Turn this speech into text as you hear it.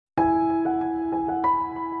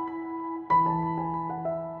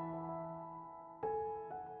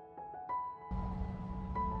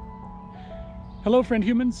Hello friend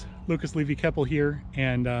humans, Lucas Levy Keppel here,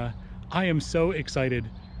 and I am so excited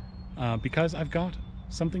because I've got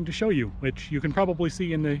something to show you, which you can probably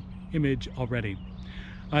see in the image already.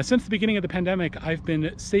 Since the beginning of the pandemic, I've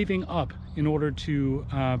been saving up in order to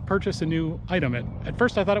purchase a new item. At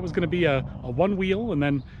first I thought it was going to be a OneWheel, and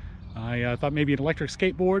then I thought maybe an electric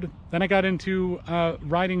skateboard. Then I got into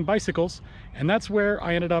riding bicycles, and that's where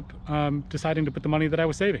I ended up deciding to put the money that I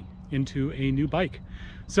was saving into a new bike.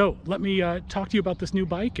 So let me talk to you about this new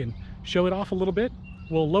bike and show it off a little bit.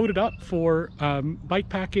 We'll load it up for bike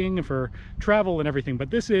packing and for travel and everything, but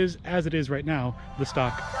this is, as it is right now, the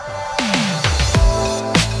stock.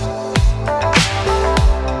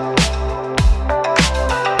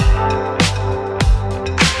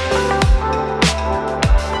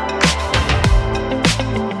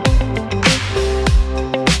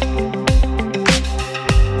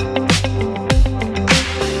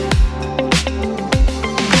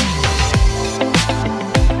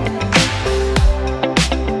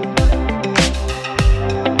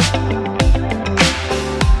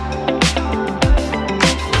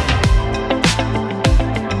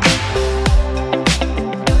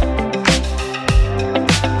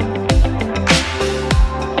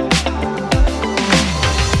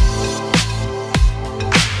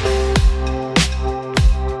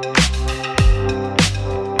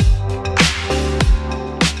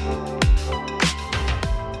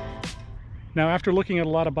 Now, after looking at a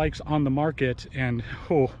lot of bikes on the market, and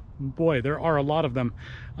oh boy, there are a lot of them,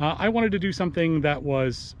 I wanted to do something that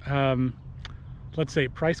was, let's say,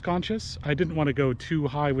 price conscious. I didn't want to go too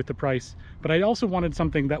high with the price, but I also wanted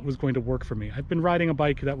something that was going to work for me. I've been riding a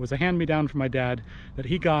bike that was a hand-me-down from my dad that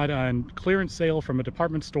he got on clearance sale from a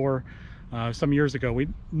department store some years ago. We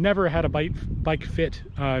never had a bike fit,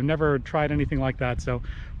 never tried anything like that, so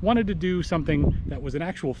wanted to do something that was an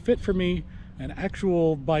actual fit for me, an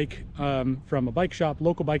actual bike from a bike shop,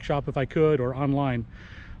 local bike shop if I could, or online.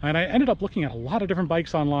 And I ended up looking at a lot of different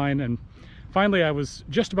bikes online, and finally I was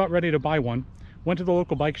just about ready to buy one. Went to the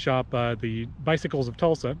local bike shop, the Bicycles of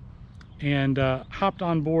Tulsa, and hopped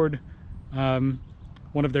on board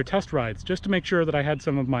one of their test rides just to make sure that I had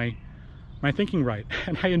some of my thinking right.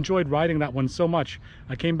 And I enjoyed riding that one so much,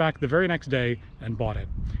 I came back the very next day and bought it.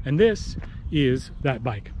 And this is that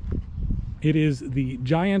bike. It is the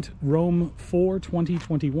Giant Roam 4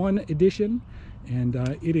 2021 edition, and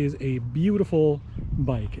it is a beautiful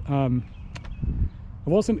bike. I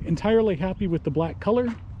wasn't entirely happy with the black color,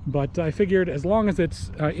 but I figured as long as it's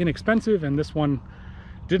inexpensive, and this one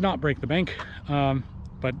did not break the bank,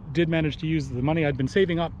 but did manage to use the money I'd been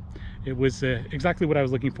saving up, it was exactly what I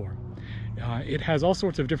was looking for. It has all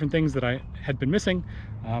sorts of different things that I had been missing,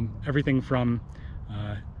 everything from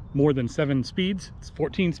more than 7 speeds. It's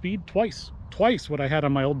 14 speed, twice what I had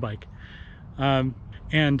on my old bike,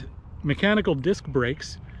 and mechanical disc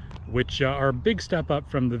brakes, which are a big step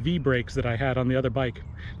up from the V brakes that I had on the other bike.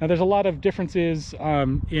 Now there's a lot of differences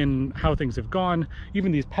in how things have gone.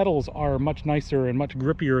 Even these pedals are much nicer and much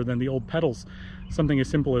grippier than the old pedals, something as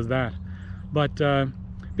simple as that. But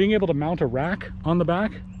being able to mount a rack on the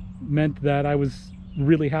back meant that I was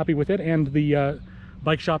really happy with it, and the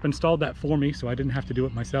bike shop installed that for me, so I didn't have to do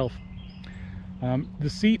it myself. The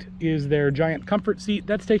seat is their Giant Comfort seat.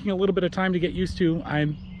 That's taking a little bit of time to get used to.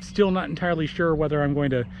 I'm still not entirely sure whether I'm going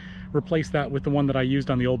to replace that with the one that I used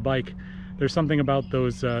on the old bike. There's something about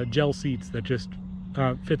those gel seats that just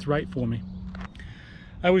fits right for me.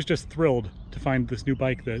 I was just thrilled to find this new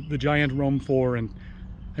bike, the Giant Roam 4, and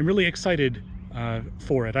I'm really excited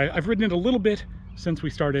for it. I've ridden it a little bit since we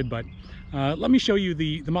started, but let me show you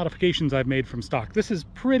the modifications I've made from stock. This is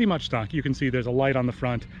pretty much stock. You can see there's a light on the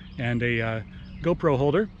front and a GoPro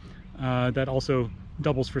holder that also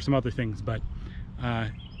doubles for some other things, but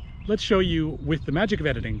let's show you, with the magic of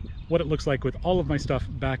editing, what it looks like with all of my stuff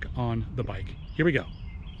back on the bike. Here we go.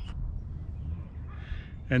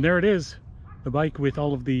 And there it is, the bike with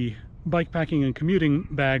all of the bike packing and commuting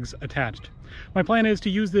bags attached. My plan is to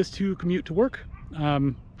use this to commute to work,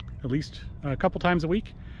 at least a couple times a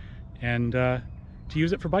week, and to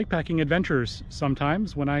use it for bike packing adventures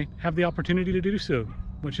sometimes when I have the opportunity to do so,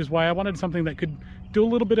 which is why I wanted something that could do a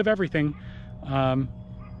little bit of everything,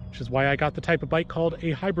 which is why I got the type of bike called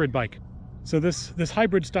a hybrid bike. So this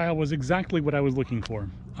hybrid style was exactly what I was looking for.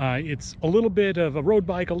 It's a little bit of a road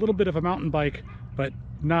bike, a little bit of a mountain bike, but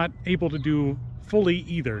not able to do fully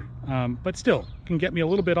either, but still can get me a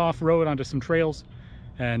little bit off-road onto some trails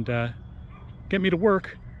and get me to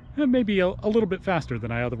work, maybe a little bit faster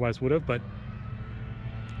than I otherwise would have. But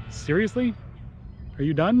seriously, are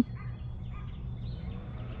you done?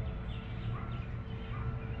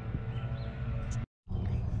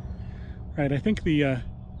 Right, I think the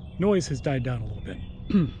noise has died down a little bit.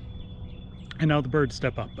 And now the birds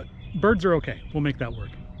step up, but birds are okay. We'll make that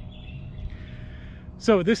work.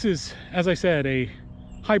 So this is, as I said, a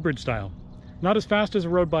hybrid style. Not as fast as a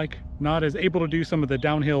road bike, not as able to do some of the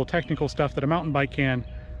downhill technical stuff that a mountain bike can,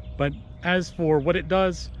 but as for what it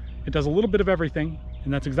does a little bit of everything,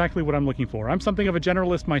 and that's exactly what I'm looking for. I'm something of a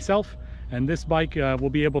generalist myself, and this bike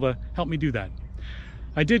will be able to help me do that.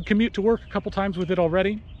 I did commute to work a couple times with it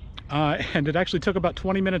already, and it actually took about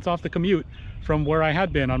 20 minutes off the commute from where I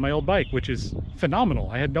had been on my old bike, which is phenomenal.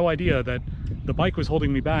 I had no idea that the bike was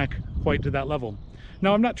holding me back quite to that level.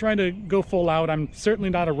 Now, I'm not trying to go full out. I'm certainly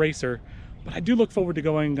not a racer, but I do look forward to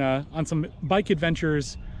going on some bike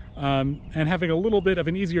adventures and having a little bit of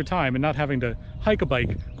an easier time and not having to hike a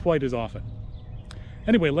bike quite as often.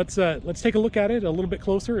 Anyway, let's take a look at it a little bit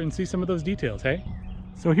closer and see some of those details, hey?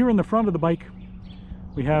 So here in the front of the bike,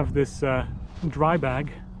 we have this dry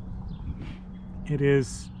bag. It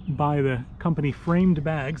is by the company Framed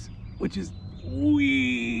Bags, which is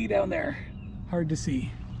way down there, hard to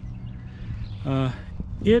see.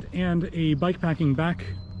 It and a bike packing back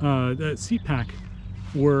the seat pack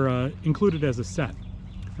were included as a set.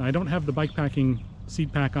 Now, I don't have the bike packing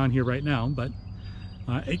seat pack on here right now, but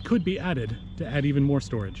it could be added to add even more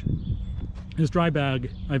storage. This dry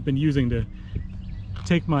bag I've been using to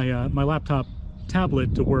take my my laptop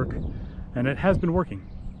tablet to work, and it has been working,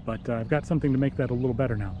 but I've got something to make that a little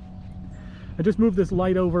better now. I just moved this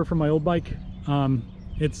light over from my old bike.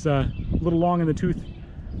 It's a little long in the tooth,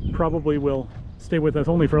 probably will stay with us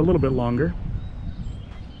only for a little bit longer.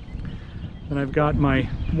 Then I've got my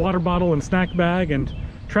water bottle and snack bag and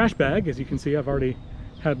trash bag. As you can see, I've already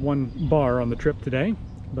had one bar on the trip today,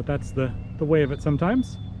 but that's the way of it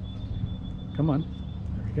sometimes. Come on,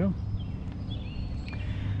 there we go.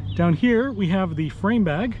 Down here we have the frame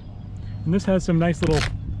bag, and this has some nice little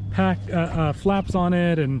flaps on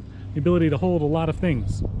it and the ability to hold a lot of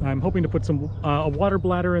things. I'm hoping to put some a water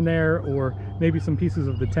bladder in there, or maybe some pieces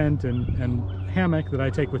of the tent and hammock that I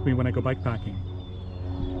take with me when I go bike packing.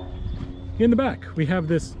 In the back we have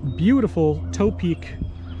this beautiful toe peak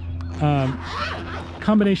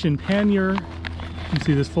combination pannier. You can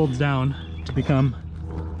see this folds down to become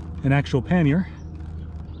an actual pannier.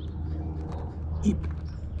 Eep.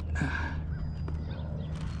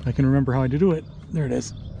 I can remember how to do it. There it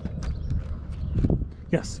is.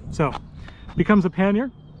 Yes, so becomes a pannier.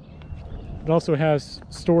 It also has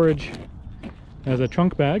storage as a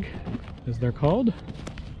trunk bag, as they're called.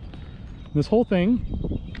 This whole thing,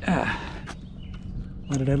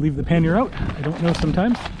 why did I leave the pannier out? I don't know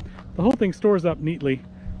sometimes. The whole thing stores up neatly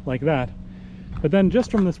like that. But then just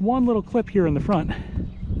from this one little clip here in the front,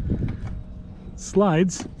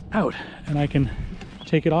 slides out, and I can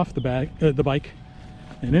take it off the bike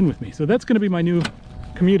and in with me. So that's going to be my new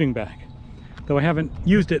commuting bag, though I haven't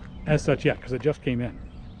used it as such yet because it just came in.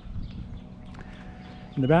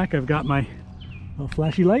 In the back I've got my little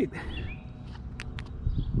flashy light.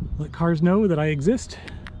 Let cars know that I exist.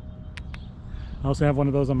 I also have one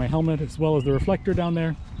of those on my helmet, as well as the reflector down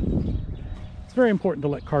there. It's very important to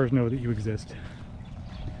let cars know that you exist.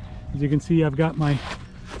 As you can see, I've got my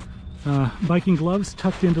biking gloves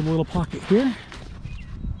tucked into the little pocket here.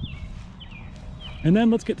 And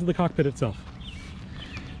then let's get to the cockpit itself.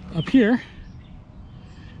 Up here,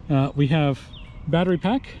 we have battery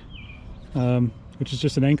pack, which is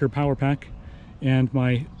just an Anchor power pack, and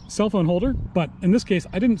my cell phone holder. But in this case,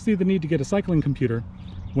 I didn't see the need to get a cycling computer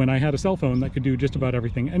when I had a cell phone that could do just about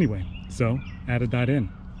everything anyway, so added that in.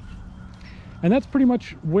 And that's pretty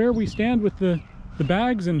much where we stand with the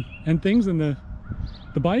bags and things in the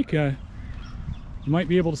bike. You might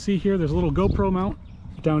be able to see here, there's a little GoPro mount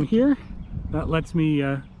down here. That lets me,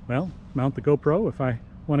 well, mount the GoPro if I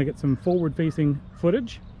want to get some forward-facing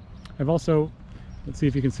footage. I've also, let's see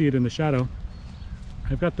if you can see it in the shadow,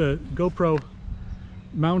 I've got the GoPro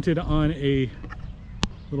mounted on a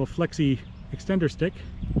little flexi extender stick,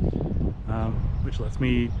 which lets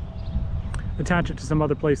me attach it to some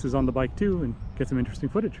other places on the bike too and get some interesting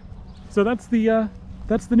footage. So that's the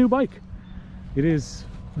new bike. It is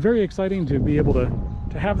very exciting to be able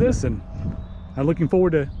to have this, and I'm looking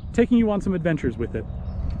forward to taking you on some adventures with it.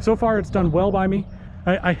 So far it's done well by me.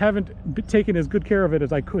 I haven't taken as good care of it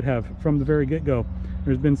as I could have from the very get-go.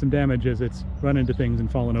 There's been some damage as it's run into things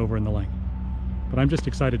and fallen over and the like. But I'm just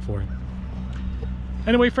excited for it.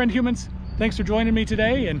 Anyway, friend humans, thanks for joining me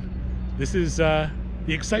today, and this is the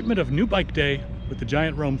excitement of New Bike Day with the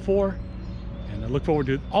Giant Roam 4, and I look forward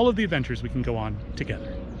to all of the adventures we can go on together.